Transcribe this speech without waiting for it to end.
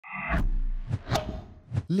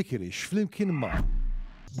Licorice flimkien ma'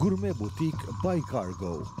 Gourmet Boutique by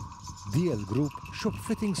Cargo, DL Group Shop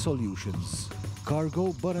Fitting Solutions,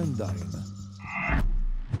 Cargo Barandajn.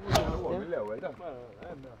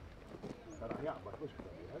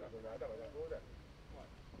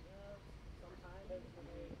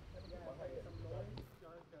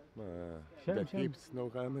 Death keeps no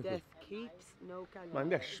calamity. Death keeps no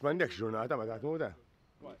calamity. M'għandekx ġurnata ma taħt muda.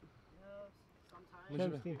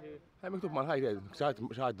 Għaj miktub mal-ħajt,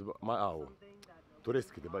 xaħad ma'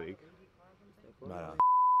 turist kiti barik. Mela.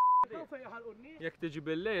 Jek tiġi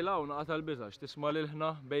bil-lejl hawn naqata l-biżax, tisma'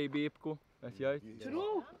 lil-ħna baby jibku qed jgħid.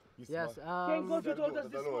 True? Yes. Thank God you told us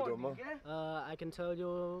this morning, yeah? I can tell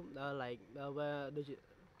you,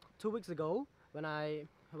 2 weeks ago, when I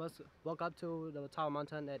woke up to the Tower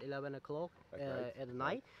Mountain at 11 o'clock at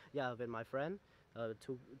night, with my friend,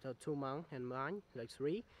 two monks and mine, like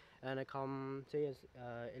 3, and I come to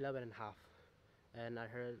 11 and a half, and I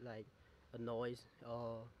heard like a noise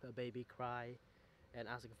or a baby cry and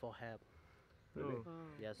asking for help. Really?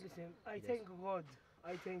 Yes. Listen, I thank God.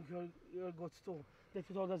 I thank your God too that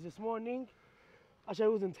you told us this morning. I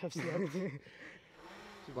wouldn't have slept.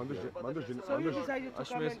 So you decided to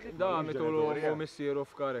come and Da mitulu u missieru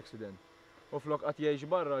f'car accident. U flok qatt jgħix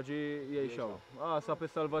barra ġi jgħixaw. Sab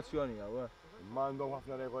is-salvazzjoni hawn. M'għandhom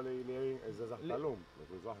ħafna regoli li iż-żazax tal-lum,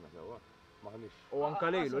 aħna sewwa. Maħniex. U anka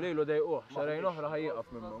lejlu dejquh, xarajn oħra ħajjaqaf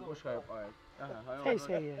minnu, mhux ħajbqa' hekk. Hey,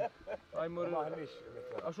 say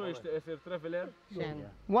Għaxu jixtieq isir traveler?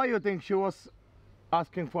 Why you think she was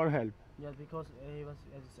asking for help? Yeah, because he was,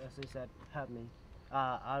 as he said, help me.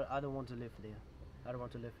 I don't want to live there. I don't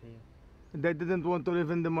want to live here. They didn't want to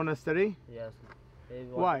live in the monastery? Yes.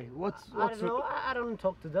 Why? What's I don't know. I don't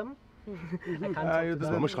talk to them. I can't talk to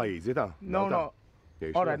them. Mux ħajjiżi ta' No.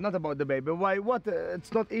 Alright, not about the baby. Why? What?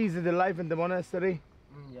 It's not easy, the life in the monastery?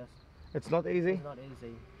 Yes. It's not easy? It's not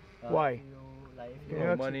easy. Why?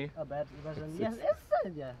 No money. A bad person. Yes,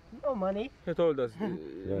 yeah. No money. He told us,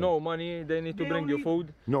 no money, they need to bring you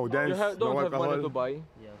food. No dance, You don't have money to buy.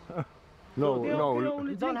 Yes. They only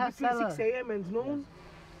don't drink have between cellar. 6 a.m. and noon.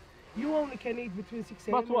 You only can eat between 6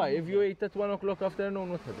 a.m. But why? If you eat at 1 o'clock afternoon,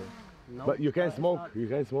 what happens? No. But you can it's smoke, not- you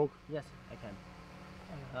can smoke. Yes, I can.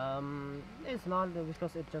 It's not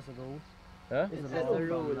because it's just a rule. Huh? It's It's a a law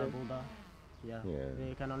rule. from the Buddha. Yeah. Yeah.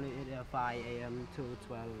 They can only eat at 5 a.m. to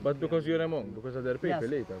 12. But because you're a monk, because other people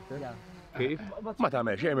Yes. eat after. Yeah. Kif? Ma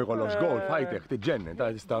tagħmel xejn ma jkollokx gol f'ħajtek tiġġenni,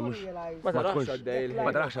 ta' tista' mhux Ma tarax tkunx- għaddej il-ħin.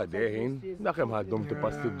 ma tarax għaddejħin, dak hemm ħaddhom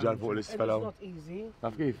tippastiġġar fuq And l-isfel it's hawn. not easy.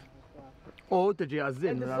 Naf kif? Oh, tiġi għazzin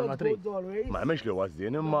And it's minn not matri. good always. Ma hemmx li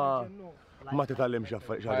għażdien, imma ma titgħallem xi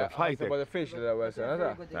ħaġa f'ħajtek. But the fish l-ewwel sena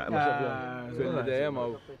ta' Zilna dejjem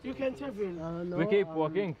hawn. You can travel. No, We keep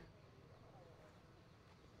walking.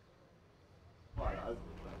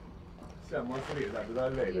 Semma s-srieda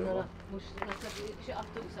bidal-lejl. Mux nasab xie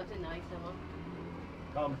għaftu sa t-najt sama.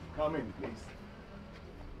 Come in, please.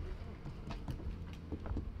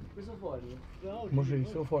 Mux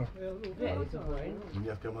so far.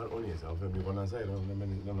 Njaf kemm ħarqonies, għaw fem jikonna żgħira,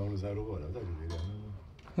 nagħmlu żgħiru wara, dak li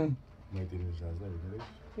ma jtini żgħira.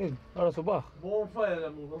 Għara subaħ.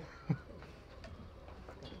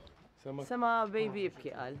 Sema baby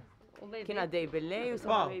jibki għal. Kien għaddej bil-lej u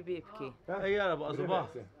sema baby jibki. Ejjara baqa subaħ.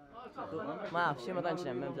 Ma nafx, ma tantx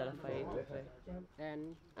nemmen b'dal-affarijiet.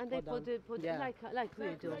 And they put like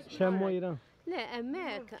we do. ċemmu jira? Le,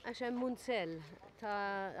 emmek, għax hemm munzell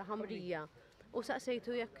ta' ħamrija. U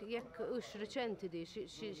saqsejtu jekk ux reċenti di,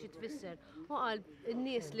 xi tfisser. U għal,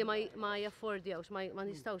 n-nies li ma jaffordjawx, ma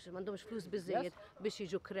nistawx, m'għandhomx flus biżejjed biex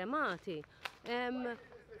jiġu kremati.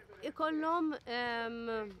 Ikollhom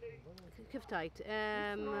kif tajt,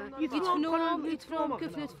 jitfnuhom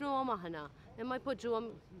kif nitfnuhom aħna. Imma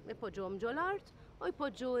jpoġġuhom ġol art u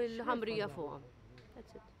jpoġġu l-ħamrija fuqhom.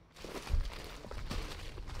 That's it.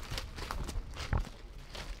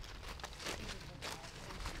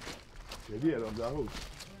 Jedielhom daħut.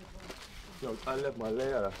 Jew tqalleb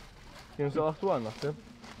mal-lejara. Kien saħtu għan naħseb.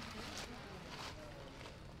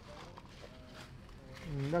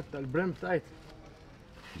 Dak tal-brem tajt.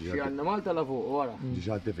 Xi annimal tala fuq wara.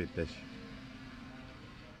 Ġiġa tifittex.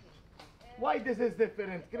 Why this is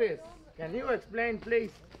different, Chris? Can you explain,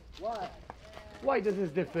 please? Why this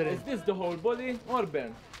is different? Is this the whole body or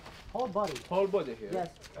burn? Whole body. Whole body here. Yes.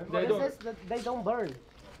 They don't. They don't burn.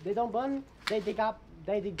 They don't burn. They dig up.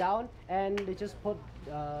 They dig down and they just put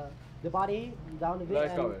the body down a bit.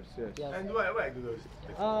 Like and, ours, yes. And where do those?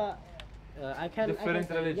 I can. Different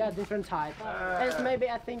religion. Yeah, different type. It's maybe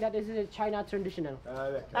I think that this is a China traditional.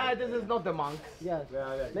 This is not the monks. Yes.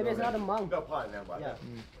 Maybe it's not a monk. Yeah.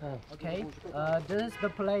 Okay. This is the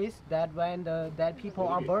place that when the dead people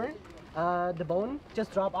are burned, the bone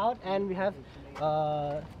just drop out, and we have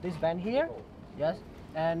this band here, yes,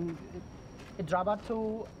 and it drop out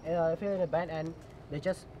to fill in the band, and they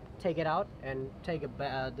just take it out and take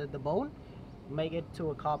the bone, make it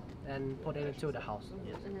to a cup and put it into the house.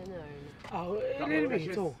 Yes.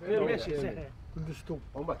 Il-miex, il-miex, il-bistu.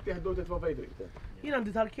 Umbat, tiħdu titfa fejdrik. Jien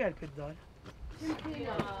għandi tal-kelb id-dar.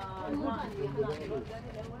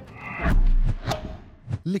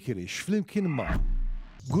 Licorice flimkien ma'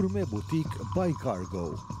 Gourmet Boutique by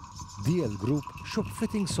Cargo, DL Group Shop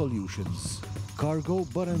Fitting Solutions, Cargo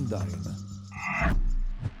Barandine.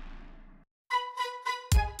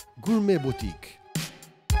 Gourmet Boutique.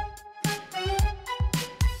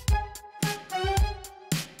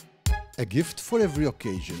 A gift for every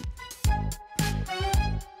occasion.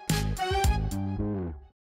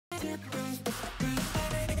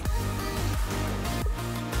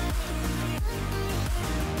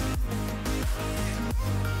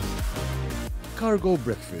 Cargo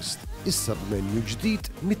Breakfast, issa b'menju ġdid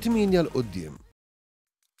mit-8 l-qoddim.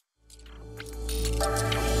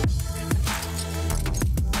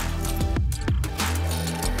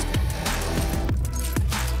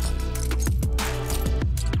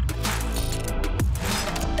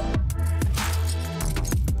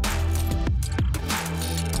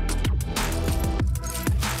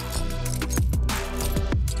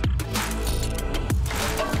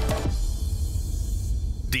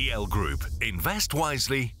 DL Group. Invest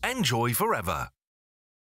wisely, enjoy forever.